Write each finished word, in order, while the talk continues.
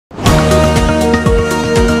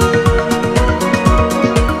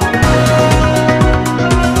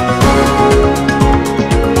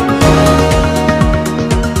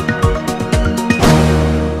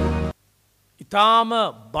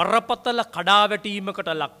බරපතල කඩාවැටීමකට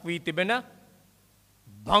ලක් වී තිබෙන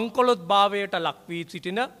බංකොලොත් භාවයට ලක් වී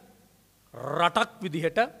සිටින රටක්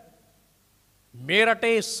විදිහට මේ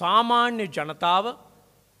රටේ සාමාන්‍ය ජනතාව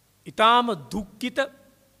ඊටාම දුක්ඛිත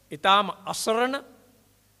ඊටාම අසරණ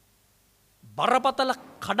බරපතල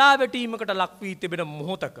කඩාවැටීමකට ලක් වී තිබෙන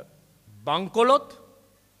මොහොතක බංකොලොත්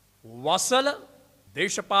වසල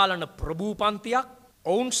දේශපාලන ප්‍රභූපන්තියක්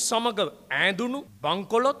ඔවුන් සමග ඈඳුණු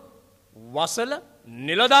බංකොලොත් වසල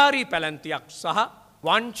නිලධාරී පැලැන්තියක් සහ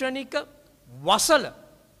වංචනික වසල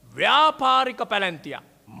ව්‍යාපාරික පැලැන්තියක්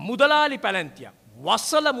මුදලාලි පැලැන්තියක්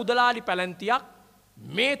වසල මුදලාලි පැලැන්තියක්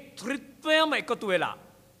මේ ත්‍රිත්වයම එකතු වෙලා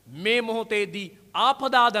මේ මොහොතේදී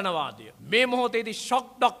ආපදාදනවාදය මේ මොහොතේදී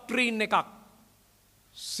ෂොක් ඩොක්ට්‍රීන් එකක්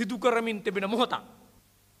සිදු කරමින් තිබෙන මොහොතක්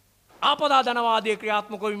ආපදාදනවාදය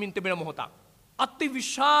ක්‍රියාත්මක වෙමින් තිබෙන මොහොතක් අති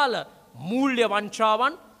විශාල මූල්‍ය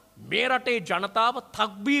වංචාවන් මේ රටේ ජනතාව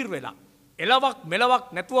තක්බීර් වෙලා එලවක්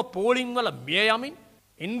මෙලවක් නැතුව පෝලිං වල මිය යමින්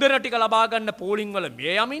ඉන්ධන ටික ලබා ගන්න පෝලිං වල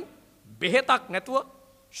මිය යමින් බෙහෙතක් නැතුව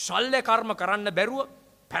ශල්‍ය කර්ම කරන්න බැරුව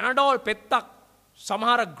පැනඩෝල් පෙත්තක්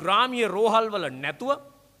සමහර ග්‍රාමීය රෝහල් වල නැතුව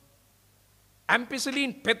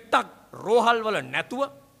ඇම්පිසිලින් පෙත්තක් රෝහල් වල නැතුව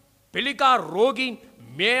පිළිකා රෝගීන්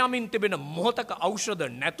මිය යමින් තිබෙන මොහොතක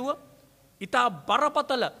ඖෂධ නැතුව ඉතා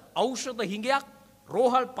බරපතල ඖෂධ හිඟයක්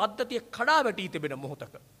රෝහල් පද්ධතිය කඩා වැටී තිබෙන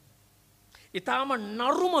මොහොතක ඊටාම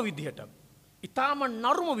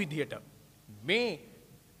නරුම විදිහට මේ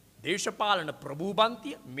දේශපාලන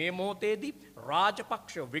ප්‍රභූපන්තිය මේ මොහොතේදී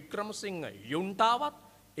රාජපක්ෂ වික්‍රමසිංහ යුන්ටාවත්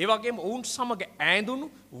ඒ වගේම ඔවුන් සමග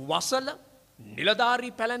ඈඳුණු වසල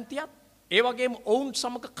නිලධාරී පැලැන්තියක් ඒ වගේම ඔවුන්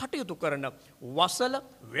සමග කටයුතු කරන වසල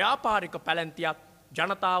ව්‍යාපාරික පැලැන්තියක්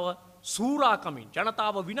ජනතාව සූරාකමින්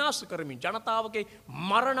ජනතාව විනාශ කරමින් ජනතාවගේ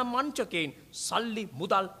මරණ මංචකයෙන් සල්ලි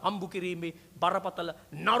මුදල් හම්බු කිරීමේ බරපතල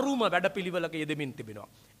නරුම වැඩපිළිවෙලක යෙදෙමින් තිබෙනවා.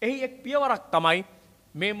 එහි එක් පියවරක් තමයි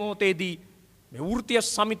මේ මොහොතේදී මේ වෘත්තීය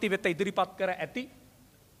සමිති වෙත ඉදිරිපත් කර ඇති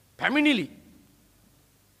පැමිණිලි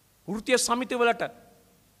වෘත්තීය සමිතිවලට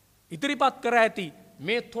ඉදිරිපත් කර ඇති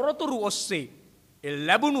මේ තොරතුරු ඔස්සේ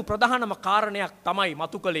ලැබුණු ප්‍රධානම කාරණයක් තමයි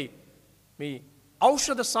මතු කළේ මේ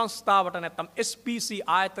ඖෂධ සංස්ථාවට නැත්නම් SPC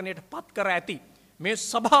ආයතනයට පත් කර ඇති මේ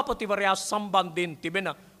සභාපතිවරයා සම්බන්ධයෙන්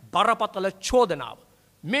තිබෙන බරපතල චෝදනාව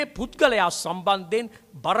මේ පුද්ගලයා සම්බන්ධයෙන්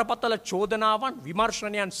බරපතල චෝදනාවන්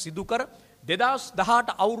විමර්ශනයන් සිදු කර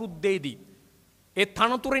 2018 අවුරුද්දේදී ඒ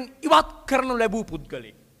තනතුරින්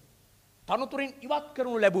ඉවත්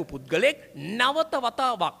කරනු ලැබූ පුද්ගලෙක් නැවත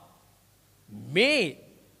වතාවක් මේ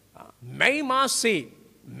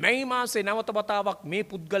මැයි මාසේ නැවත වතාවක් මේ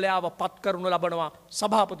පුද්ගලයාව පත් කරනු ලබනවා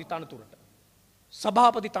සභාපති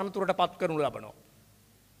තනතුරට පත් කරනු ලබනවා.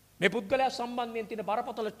 මේ පුද්ගලයා සම්බන්ධයෙන් තියෙන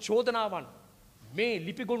බරපතල චෝදනාවන් මේ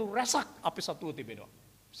ලිපිගොනු රැසක් අපි සතුව තිබෙනවා.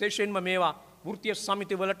 විශේෂයෙන්ම මේවා වෘත්තීය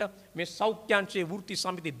සමිතිවලට මේ සෞඛ්‍යාංශයේ වෘත්ති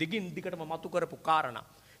සමිති දිගින් දිගටම මතු කරපු කාරණා.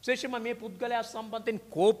 විශේෂයෙන්ම මේ පුද්ගලයා සම්බන්ධයෙන්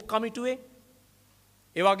කෝප් කමිටුවේ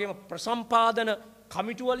ඒ වගේම ප්‍රසම්පාදන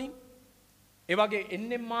කමිටු වලින් ඒ වගේ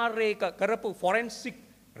NMR එක කරපු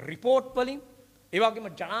ෆොරෙන්සික් රිපෝට් වලින් ඒ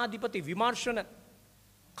වගේම ජනාධිපති විමර්ශන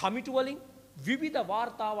කමිටු වලින් විවිධ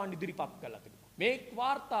වාර්තාවන් ඉදිරිපත් කළා තිබෙනවා. මේ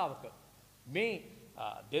වාර්තාවක මේ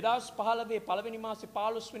 2015 පළවෙනි මාසේ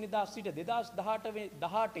 15 වෙනිදා සිට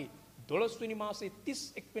 2018 12 වෙනි මාසේ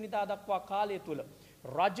 31 වෙනිදා දක්වා කාලය තුල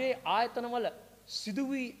රජයේ ආයතනවල සිදු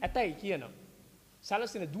වී ඇතැයි කියන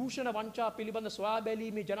සැලසෙන දූෂණ වංචා පිළිබඳ සොයා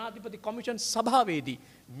බැලීමේ ජනාධිපති කොමිෂන් සභාවේදී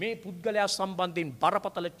මේ පුද්ගලයා සම්බන්ධයෙන්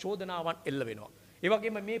බරපතල චෝදනාවන් එල්ල වෙනවා. ඒ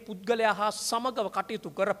වගේම මේ පුද්ගලයා හා සමගව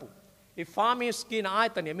කටයුතු කරපු ඒ ෆාමේස් කියන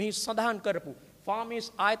ආයතනය මෙහි සඳහන් කරපු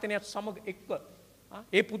ෆාමේස් ආයතනයත් සමග එක්ව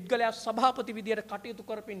ඒ පුද්ගලයා සභාපති විදියට කටයුතු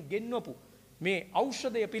කරමින් ගෙන්වපු මේ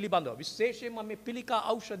ඖෂධය පිළිබඳව විශේෂයෙන්ම මේ පිළිකා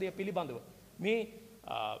ඖෂධය පිළිබඳව මේ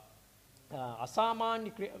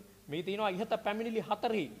අසාමාන්‍ය මේ තියෙනවා ඉහත පැමිණිලි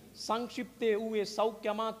 4 සංක්ෂිප්තයේ වූයේ සෞඛ්‍ය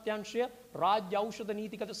අමාත්‍යාංශය රාජ්‍ය ඖෂධ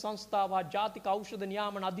නීතිගත සංස්ථාව හා ජාතික ඖෂධ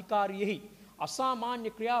නියාමන අධිකාරියෙහි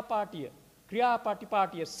අසාමාන්‍ය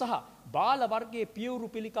ක්‍රියාපටිපාටිය සහ බාල වර්ගයේ පියවරු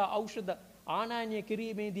පිළිකා ඖෂධ ආනයනය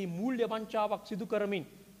කිරීමේදී මූල්‍ය වංචාවක් සිදු කරමින්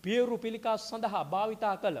පියවරු පිළිකා සඳහා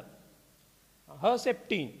භාවිතා කළ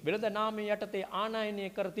හර්සෙප්ටින් වෙළඳ නාමය යටතේ ආනයනය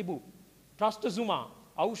කර තිබූ ට්‍රස්ටසුමා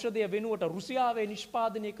ඖෂධය වෙනුවට රුසියාවේ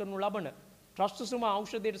නිෂ්පාදනය කරනු ලබන ට්‍රස්ටසුමා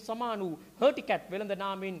ඖෂධයට සමාන වූ හර්ටිකැට් වෙළඳ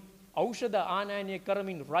නාමයෙන් ඖෂධ ආනයනය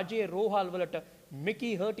කරමින් රජයේ රෝහල් වලට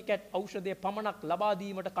මෙකී හර්ටිකැට් ඖෂධය පමණක් ලබා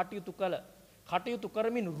දීමට කටයුතු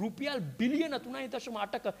කරමින් රුපියල් බිලියන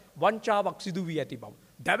 3.8ක වංචාවක් සිදු වී ඇති බව.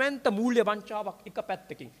 දැවැන්ත මූල්‍ය වංචාවක් එක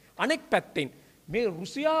පැත්තකින්. අනෙක් පැත්තෙන් මේ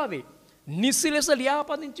රුසියාවේ නිසි ලෙස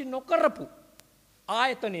ලියාපදිංචි නොකරපු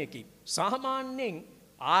ආයතනයකින් සාමාන්‍යයෙන්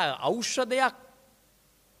ඖෂධයක්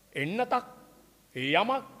එන්නතක්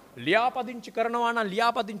යමක් ලියාපදිංචි කරනවා නම්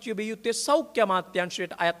ලියාපදිංචිය බිය යුත්තේ සෞඛ්‍ය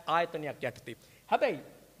අමාත්‍යාංශයට අයත් ආයතනයක් යටතේ. හැබැයි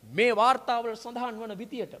මේ වාර්තාවල සඳහන් වන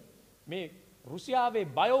විදියට මේ රුසියාවේ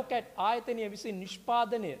බයෝකැට් ආයතනය විසින්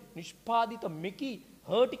නිෂ්පාදිත මෙකි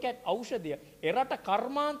හර්ටිකැට් ඖෂධය එරට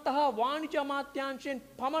කර්මාන්ත හා වාණිජ්‍ය අමාත්‍යාංශයෙන්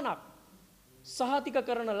පමණක් සහතික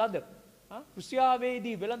කරන ලද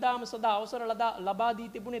රුසියාවේදී වෙළඳාම සඳහා අවසර ලබා දී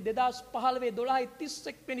තිබුණේ 2015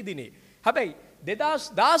 12 වෙනි දිනේ. හැබැයි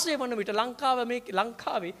 2016 වන විට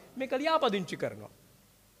ලංකාවේ මේක ලියාපදිංචි කරනවා.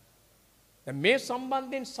 මේ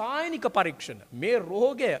සම්බන්ධයෙන් සායනික පරීක්ෂණ මේ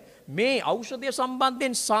රෝගය මේ ඖෂධය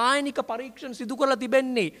සම්බන්ධයෙන් සායනික පරීක්ෂණ සිදු කරලා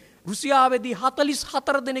තිබෙන්නේ රුසියාවේදී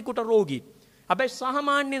 44 දෙනෙකුට රෝගී. හැබැයි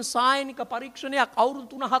සාමාන්‍යයෙන් සායනික පරීක්ෂණයක්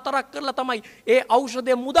අවුරුදු 3-4ක් කරලා තමයි ඒ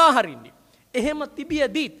ඖෂධය මුදා හරින්නේ. එහෙම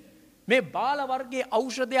තිබියදී මේ බාල වර්ගයේ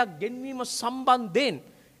ඖෂධයක් ගෙන්වීම සම්බන්ධයෙන්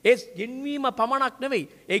ඒ ගෙන්වීම පමණක් නෙවෙයි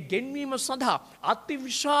ඒ ගෙන්වීම සඳහා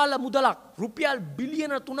අතිවිශාල මුදලක් රුපියල්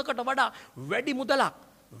බිලියන 3කට වඩා වැඩි මුදලක්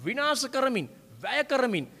විනාශ කරමින් වැය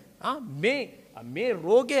කරමින් මේ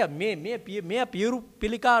රෝගය මේ පියරු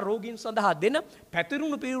පිළිකා රෝගීන් සඳහා දෙන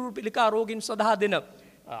පැතිරුණු පියරු පිළිකා රෝගීන් සඳහා දෙන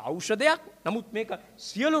ඖෂධයක්. නමුත් මේක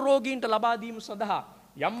සියලු රෝගීන්ට ලබා දීම සඳහා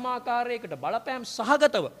යම් ආකාරයකට බලපෑම්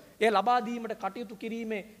සහගතව ඒ ලබා දීමට කටයුතු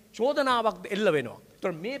කිරීමේ චෝදනාවක් එල්ල වෙනවා.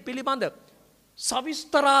 ඒතර මේ පිළිබඳ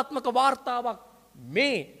සවිස්තරාත්මක වාර්තාවක්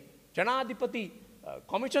මේ ජනාධිපති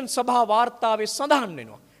කොමිෂන් සභා වාර්තාවේ සඳහන්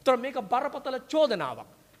වෙනවා. ඒතර මේක බරපතල චෝදනාවක්.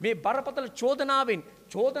 මේ බරපතල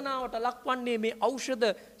චෝදනාවට ලක්වන්නේ මේ ඖෂධ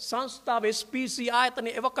සංස්ථාව SPC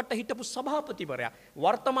ආයතනයේ එවකට හිටපු සභාපතිවරයා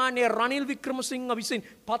වර්තමානයේ රනිල් වික්‍රමසිංහ විසින්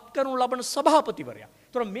පත් කරනු ලබන සභාපතිවරයා.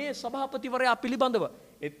 ඒතර මේ සභාපතිවරයා පිළිබඳව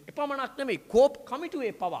එපමණක් නෙමෙයි කෝප්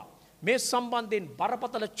කමිටුවේ පවා මේ සම්බන්ධයෙන්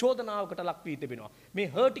බරපතල චෝදනාවකට ලක් වී තිබෙනවා. මේ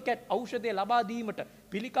හර්ටිකැට් ඖෂධය ලබා දීමට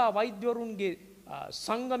පිළිකා වෛද්‍යවරුන්ගේ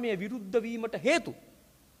සංගමය විරුද්ධ වීමට හේතු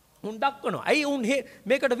උන් දක්වනවා. ඇයි උන්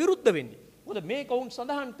මේකට විරුද්ධ වෙන්නේ? මොකද මේක උන්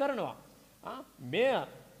සඳහන් කරනවා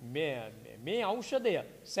මේ ඖෂධය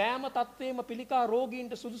සෑම තත්ත්වයේම පිළිකා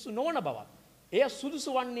රෝගීන්ට සුදුසු නොවන බවත් එය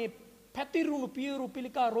සුදුසු වන්නේ පැතිරුණු පියරු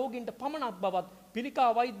පිළිකා රෝගීන්ට පමණක් බවත් පිළිකා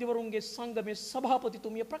වෛද්‍යවරුන්ගේ සංගමේ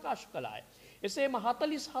සභාපතිතුමිය ප්‍රකාශ කළාය. එසේම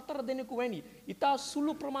 44 දෙනෙකු වැනි ඉතා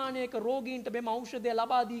සුළු ප්‍රමාණයක රෝගීන්ට මෙම ඖෂධය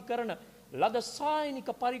ලබා දී කරන ලද සායනික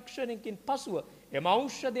පරීක්ෂණයකින් පසුව එම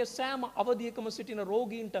ඖෂධය සෑම අවධියකම සිටින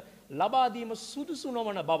රෝගීන්ට ලබා දීම සුදුසු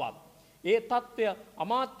නොවන බවත් ඒ තත්ත්වය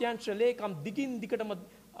අමාත්‍යාංශ ලේකම් දිගින් දිගටම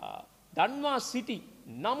දන්වා සිටි.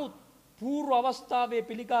 නමුත් පූර්ව අවස්ථාවේ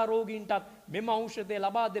පිළිකා රෝගීන්ටත් මෙම ඖෂධය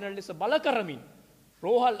ලබා දෙන ලෙස බල කරමින්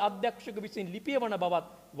රෝහල් අධ්‍යක්ෂක විසින් ලිපියවන බවත්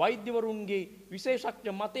වෛද්‍යවරුන්ගේ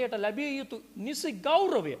විශේෂඥ මතයට ලැබිය යුතු නිසි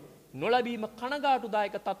ගෞරවය නොලැබීම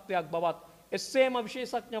කනගාටුදායක තත්ත්වයක් බවත් එසේම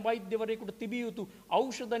විශේෂඥ වෛද්‍යවරයෙකුට තිබිය යුතු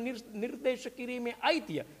ඖෂධ නිර්දේශ කිරීමේ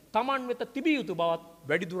අයිතිය Taman වෙත තිබිය යුතු බවත්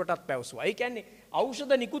වැඩිදුරටත් පැවසුවා. ඒ කියන්නේ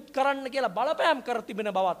ඖෂධ නිකුත් කරන්න කියලා බලපෑම් කර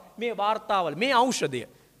තිබෙන බවත් මේ වාර්තාවල මේ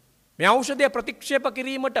ඖෂධය ප්‍රතික්ෂේප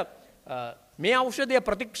කිරීමට මේ ඖෂධය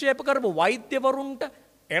ප්‍රතික්ෂේප කරපු වෛද්‍යවරුන්ට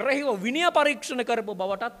එරෙහිව විනය පරීක්ෂණ කරපු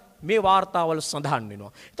බවටත් මේ වාර්තාවල සඳහන්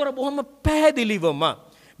වෙනවා. ඒතර බොහොම පැහැදිලිවම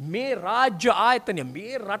මේ රාජ්‍ය ආයතනය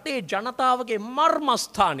මේ රටේ ජනතාවගේ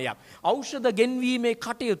මර්මස්ථානයක් ඖෂධ ගෙන්වීමේ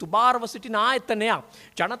කටයුතු බාරව සිටින ආයතනයක්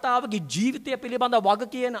ජනතාවගේ ජීවිතය පිළිබඳ වග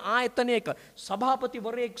කියන ආයතනයක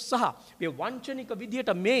සභාපතිවරයෙක් සහ මේ වංචනික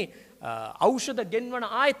විදියට මේ ඖෂධ ගෙන්වන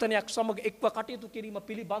ආයතනයක් සමග එක්ව කටයුතු කිරීම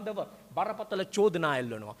පිළිබඳව බරපතල චෝදනා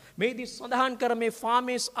එල්ලනවා. මේදී සඳහන් කර මේ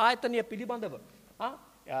ෆාමේස් ආයතනය පිළිබඳව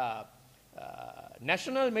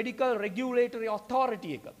National Medical Regulatory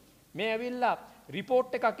Authority එක මේ ඇවිල්ලා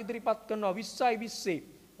රිපෝට් එකක් ඉදිරිපත් කරනවා 2020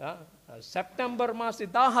 සැප්තැම්බර් මාසේ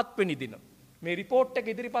 17 වෙනි දින. මේ රිපෝට් එක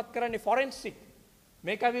ඉදිරිපත් කරන්නේ ෆොරෙන්සික්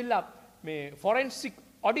මේක ඇවිල්ලා මේ forensic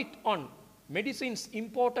audit on medicines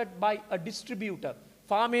imported by a distributor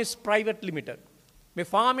Farmers Private Limited. මේ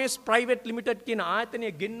Farmers Private Limited කියන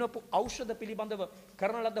ආයතනය ගෙන්වපු ඖෂධ පිළිබඳව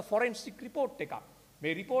කරන ලද ෆොරෙන්සික් රිපෝට් එකක්.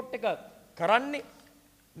 මේ රිපෝට් එක කරන්නේ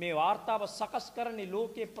මේ වාර්තාව සකස් කරන්නේ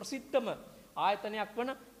ලෝකයේ ප්‍රසිද්ධම ආයතනයක්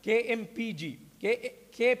වන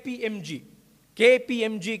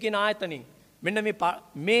KPMG කියන ආයතනෙන් මෙන්න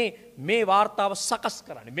මේ වාර්තාව සකස්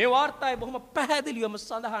කරන්නේ. මේ වාර්තාවේ බොහොම පැහැදිලිවම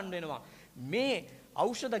සඳහන් වෙනවා මේ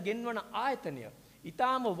ඖෂධ ගෙන්වන ආයතනය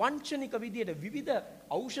ඊටාම වංචනික විදියට විවිධ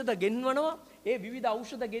ඖෂධ ගෙන්වනවා. ඒ විවිධ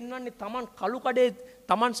ඖෂධ ගෙන්වන්නේ Taman කළු කඩේ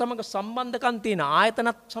Taman සමග සම්බන්ධකම් තියෙන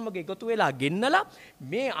ආයතනත් සමග එකතු වෙලා ගෙන්නලා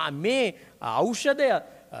මේ ඖෂධය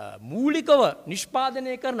මූලිකව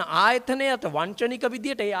නිෂ්පාදනය කරන ආයතනයට වංචනික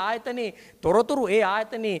විදියට ඒ ආයතනයේ තොරතුරු ඒ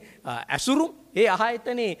ආයතනයේ ඇසුරුම් ඒ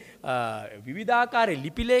ආයතනයේ විවිධාකාරයේ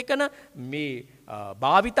ලිපි ලේඛන මේ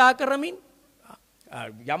භාවිතා කරමින්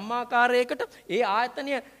යම් ආකාරයකට ඒ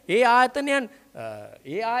ආයතනයන්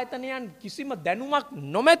ඒ ආයතනයන් කිසිම දැනුමක්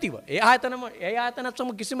නොමැතිව ඒ ආයතනත්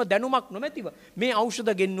සමග කිසිම දැනුමක් නොමැතිව මේ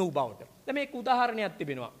ඖෂධ ගෙන්වූ බවට. දැන් මේක උදාහරණයක්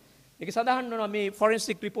තිබෙනවා. ඒක සඳහන් වෙනවා මේ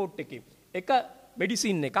ෆොරෙන්සික් රිපෝට් එකේ. එක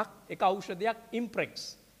මෙඩිසින් එකක්, එක ඖෂධයක්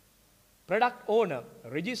Imprex. Product owner,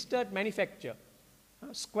 registered manufacturer,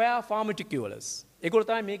 Square Pharmaceuticals. ඒගොල්ලෝ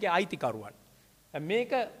තමයි මේකේ අයිතිකරුවන්.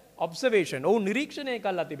 මේක ඔබ්සර්වේෂන් ඔවුන් නිරීක්ෂණය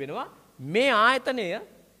කළා තිබෙනවා මේ ආයතනය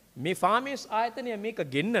මේ ෆාමේස් ආයතනය මේක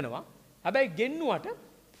ගෙන්නනවා. හැබැයි ගෙන්නුවට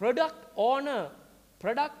product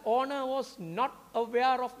owner was not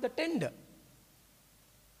aware of the tender.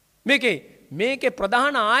 මේකේ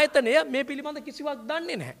ප්‍රධාන ආයතනය මේ පිළිබඳ කිසිවක්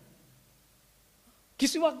දන්නේ නැහැ.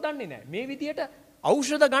 කිසිවක් දන්නේ නැහැ. මේ විදියට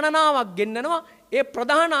ඖෂධ ගණනාවක් ගෙන්නනවා ඒ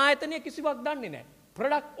ප්‍රධාන ආයතනය කිසිවක් දන්නේ නැහැ.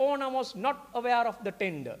 Product owner was not aware of the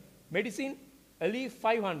tender. Medicine Elite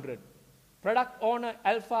 500. Product owner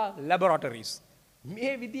Alpha Laboratories.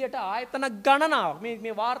 මේ විදියට ආයතන ගණනාවක්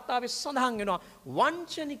මේ වාර්තාවේ සඳහන් වෙනවා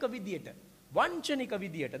වංචනික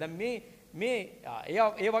විදියට. දැන් මේ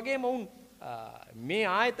ඒ වගේම වුන් මේ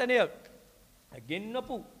ආයතනය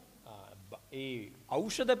ගෙන්නපු ඒ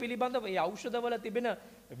ඖෂධ පිළිබඳව ඒ ඖෂධවල තිබෙන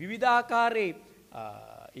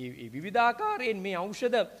විවිධාකාරයෙන් මේ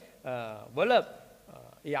ඖෂධ වල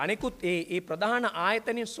ඒ අනෙකුත් ඒ ප්‍රධාන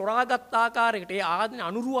ආයතනයේ සොරාගත් ආකාරයකට ඒ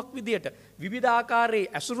අනුරුවක් විදියට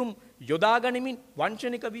විවිධාකාරයේ ඇසුරුම් යොදා ගනිමින්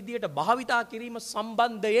වංචනික විදියට භාවිතා කිරීම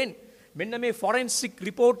සම්බන්ධයෙන් මෙන්න මේ ෆොරෙන්සික්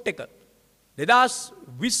රිපෝට් එක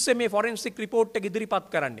 2020 මේ ෆොරෙන්සික් රිපෝට් එක ඉදිරිපත්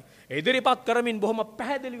කරන්නේ. ඉදිරිපත් කරමින් බොහොම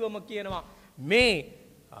පැහැදිලිවම කියනවා මේ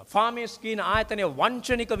ෆාමේස් කියන ආයතනය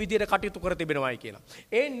වංචනික විදියට කටයුතු කර තිබෙනවායි කියලා.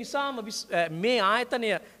 ඒ නිසාම මේ ආයතනය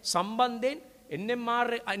සම්බන්ධයෙන්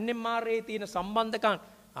NMRA තියෙන සම්බන්ධකම්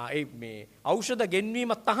මේ ඖෂධ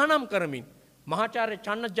ගෙන්වීම තහනම් කරමින් මහාචාර්ය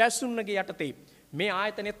චන්න ජයසුන්නගේ යටතේ මේ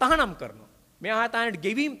ආයතනය තහනම් කරනවා. මේ ආයතනයට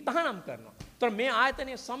ගෙවීම් තහනම් කරනවා. ඒතර මේ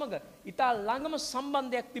ආයතනය සමග ඉතා ළඟම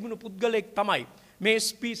සම්බන්ධයක් තිබුණු පුද්ගලයෙක් තමයි මේ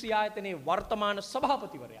SPC ආයතනයේ වර්තමාන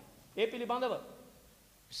සභාපතිවරයා. ඒ පිළිබඳව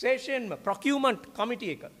විශේෂයෙන්ම procurement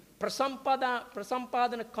committee එක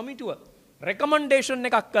ප්‍රසම්පාදන කමිටුව recommendation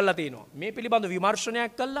එකක් කළා තියෙනවා. මේ පිළිබඳ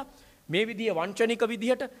විමර්ශනයක් කළා. මේ විදිය වංචනික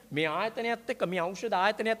විදිහට මේ ආයතනයත් එක්ක මේ ඖෂධ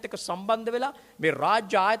ආයතනයත් එක්ක සම්බන්ධ වෙලා මේ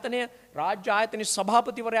රාජ්‍ය ආයතනයේ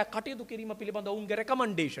සභාපතිවරයා කටයුතු කිරීම පිළිබඳ ඔවුන්ගේ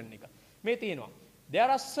recommendation එක මේ තියෙනවා. There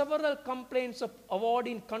are several complaints of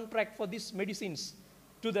awarding contract for these medicines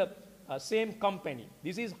to the same company.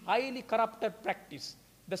 This is highly corrupted practice.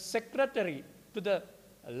 The secretary to the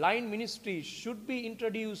line ministry should be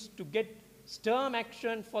introduced to get stern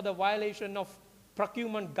action for the violation of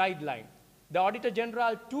procurement guideline. The Auditor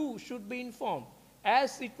General too should be informed,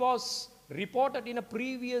 as it was reported in a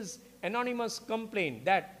previous anonymous complaint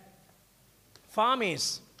that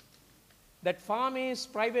Farmers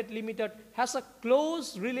Private Limited has a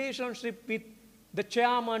close relationship with the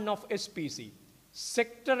chairman of SPC.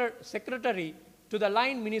 Secretary to the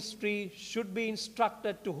line ministry should be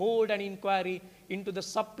instructed to hold an inquiry into the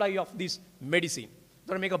supply of this medicine.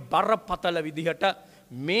 So මේක බරපතල විදිහට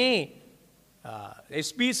මේ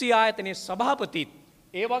SPC ආයතනයේ සභාපතිත්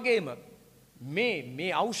ඒ වගේම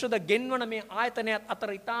මේ ඖෂධ ගෙන්වන මේ ආයතනයත් අතර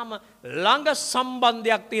ඊටාම ළඟ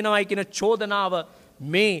සම්බන්ධයක් තියෙනවායි කියන චෝදනාව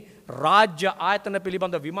මේ රාජ්‍ය ආයතන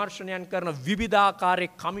පිළිබඳ විමර්ශනයන් කරන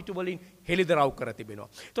විවිධාකාරයේ කමිටු වලින් හෙළිදරව් කර තිබෙනවා.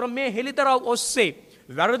 ඒතර මේ හෙළිදරව් ඔස්සේ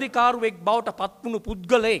වැරදිකාරුවෙක් බවට පත්වුණු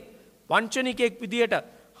පුද්ගලයෙක් වංචනිකයෙක් විදියට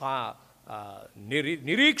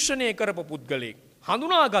නිරීක්ෂණය කරපු පුද්ගලයෙක්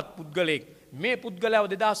හඳුනාගත් පුද්ගලයෙක් මේ පුද්ගලයාව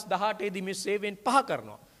 2018 දී මේ සේවයෙන් පහ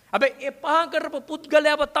කරනවා. හැබැයි ඒ පහ කරපු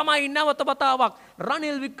පුද්ගලයාව තමයි නැවත වතාවක්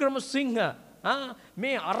රනිල් වික්‍රමසිංහ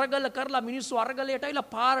මේ අරගල කරලා මිනිස්සු අරගලයට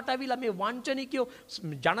ඇවිල්ලා පාරට ඇවිල්ලා මේ වංචනිකයෝ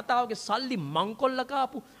ජනතාවගේ සල්ලි මංකොල්ල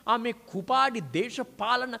කාපු මේ කුපාඩි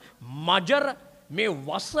දේශපාලන මජර මේ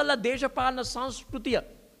වසල දේශපාලන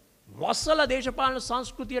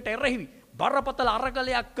සංස්කෘතියට එරෙහිවි බරපතල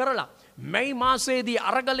අරගලයක් කරලා මැයි මාසයේදී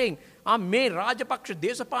අරගලෙන් මේ රාජපක්ෂ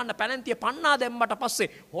දේශපාලන පැලැන්තිය පන්නා දැම්මට පස්සේ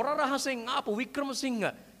හොර රහසෙන් ආපු වික්‍රමසිංහ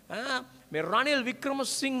මේ රනිල්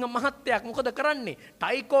වික්‍රමසිංහ මහත්තයක් මොකද කරන්නේ?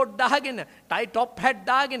 ටයි කෝට් දාගෙන, ටයි टॉप හැට්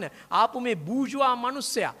දාගෙන ආපු මේ බූර්ජුවා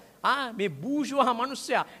මිනිස්සයා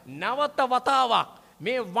නැවත වතාවක්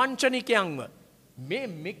මේ වංචනිකයන්ව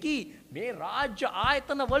මේ රාජ්‍ය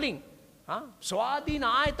ආයතන වලින් ස්වාධීන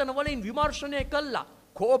ආයතන වලින් විමර්ශනය කළා.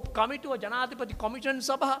 කෝප් කමිටුව, ජනාධිපති කොමිෂන්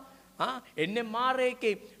සභාව, NMRA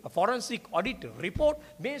එකේ ෆොරෙන්සික් ඔඩිට් රිපෝට්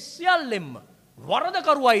මේ සියල්ලෙම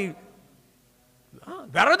වරදකරුවයි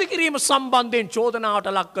වැරදි කිරීම සම්බන්ධයෙන් චෝදනාවට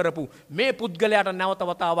ලක් කරපු මේ පුද්ගලයාට නැවත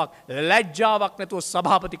වතාවක් ලැජ්ජාවක් නැතුව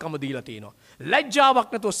සභාපතිකම දීලා තියෙනවා.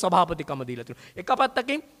 එක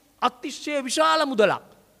පැත්තකින් අතිශය විශාල මුදලක්,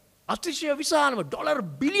 අතිශය විශාලම ඩොලර්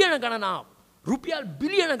බිලියන ගණනාවක්, රුපියල්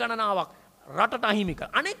බිලියන ගණනාවක් රටට අහිමි කර.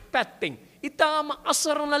 අනෙක් පැත්තෙන් ඊටාම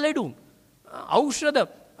අසරණ ලෙඩුන් ඖෂධ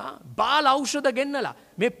බාල ඖෂධ ගෙන්නලා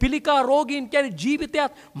මේ පිළිකා රෝගීන් කියන්නේ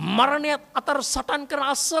ජීවිතයත් මරණයත් අතර සටන් කරන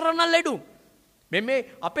අසරණ ලෙඩුන් මේ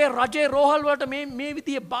අපේ රජයේ රෝහල් වලට මේ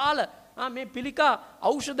විදිහේ බාල මේ පිළිකා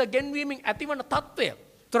ඖෂධ ගෙන්වීමෙන් ඇතිවන තත්ත්වය.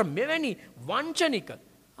 ඒතර මෙවැනි වංචනික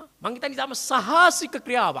මං හිතන්නේ තම සාහසික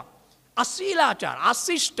ක්‍රියාවක් අශීලාචාර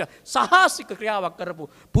අශිෂ්ට සාහසික ක්‍රියාවක් කරපු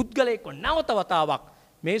පුද්ගලයෙක්ව නැවත වතාවක්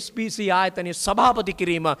මේ SPC ආයතනයේ සභාපති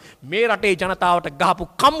කිරීම මේ රටේ ජනතාවට ගහපු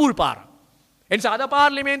කම්බුල් පාර. එනිසා අද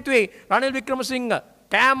පාර්ලිමේන්තුවේ රනිල් වික්‍රමසිංහ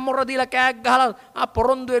කෑම් මොර දීලා කෑක් ගහලා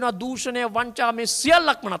පොරොන්දු වෙනවා දූෂණය වංචා මේ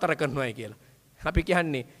සියල්ලක්ම නතර කරනවායි කියලා. අපි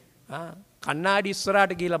කියන්නේ කන්නාඩි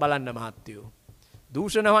ඉස්සරහට ගිහිල්ලා බලන්න මහත්තයෝ.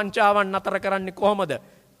 දූෂණ වංචාවන් නතර කරන්නේ කොහොමද?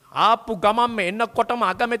 ආපු ගමම්ම එන්නකොටම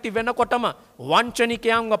අගමැති වෙනකොටම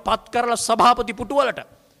වංචනිකයන්ව පත් කරලා සභාපති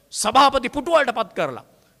පුටුවලට පත් කරලා.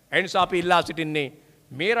 ඒ නිසා අපි ඉල්ලා සිටින්නේ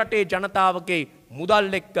මේ රටේ ජනතාවගේ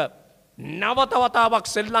මුදල් එක්ක නවත වතාවක්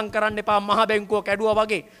සෙල්ලම් කරන්න එපා. මහ බැංකුව කැඩුවා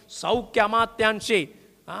වගේ සෞඛ්‍ය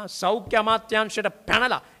අමාත්‍යාංශයට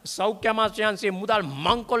පැනලා සෞඛ්‍ය අමාත්‍යාංශයේ මුදල්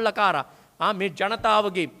මංකොල්ලකාරා මේ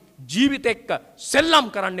ජනතාවගේ ජීවිත එක්ක සෙල්ලම්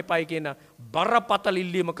කරන්න එපයි කියන බරපතල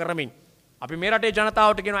ඉල්ලීම කරමින් අපි මේ රටේ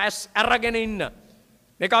ජනතාවට කියනවා ඇස් අරගෙන ඉන්න.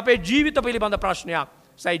 මේක අපේ ජීවිත පිළිබඳ ප්‍රශ්නයක්.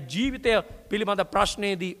 සයි ජීවිතය පිළිබඳ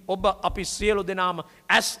ප්‍රශ්නයේදී ඔබ අපි සියලු දෙනාම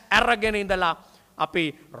ඇස් අරගෙන ඉඳලා අපි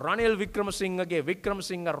රනිල් වික්‍රමසිංහගේ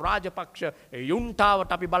වික්‍රමසිංහ රාජපක්ෂ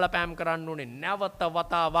යුන්ටාවට අපි බලපෑම් කරන්න ඕනේ. නැවත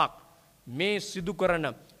වතාවක් මේ සිදු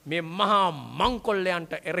කරන මේ මහා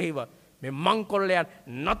මංකොල්ලයන්ට එරෙහිව මේ මංකොල්ලයන්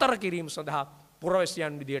නතර කිරීම සඳහා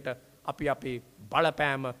පුරවැසියන් විදියට අපි අපේ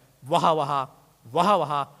බලපෑම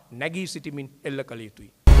වහවහ නැගී සිටිමින් එල්ල කළ යුතුයි.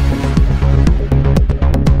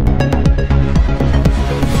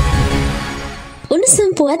 උණුසුම්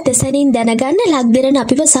පුවත් දෙසනින් දැනගන්න ලක් දෙරණ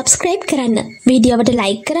අපිව සබ්ස්ක්‍රයිබ් කරන්න. වීඩියෝවට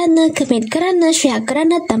ලයික් කරන්න, කමෙන්ට් කරන්න, ෂෙයා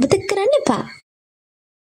කරන්නත් අමතක කරන්න එපා.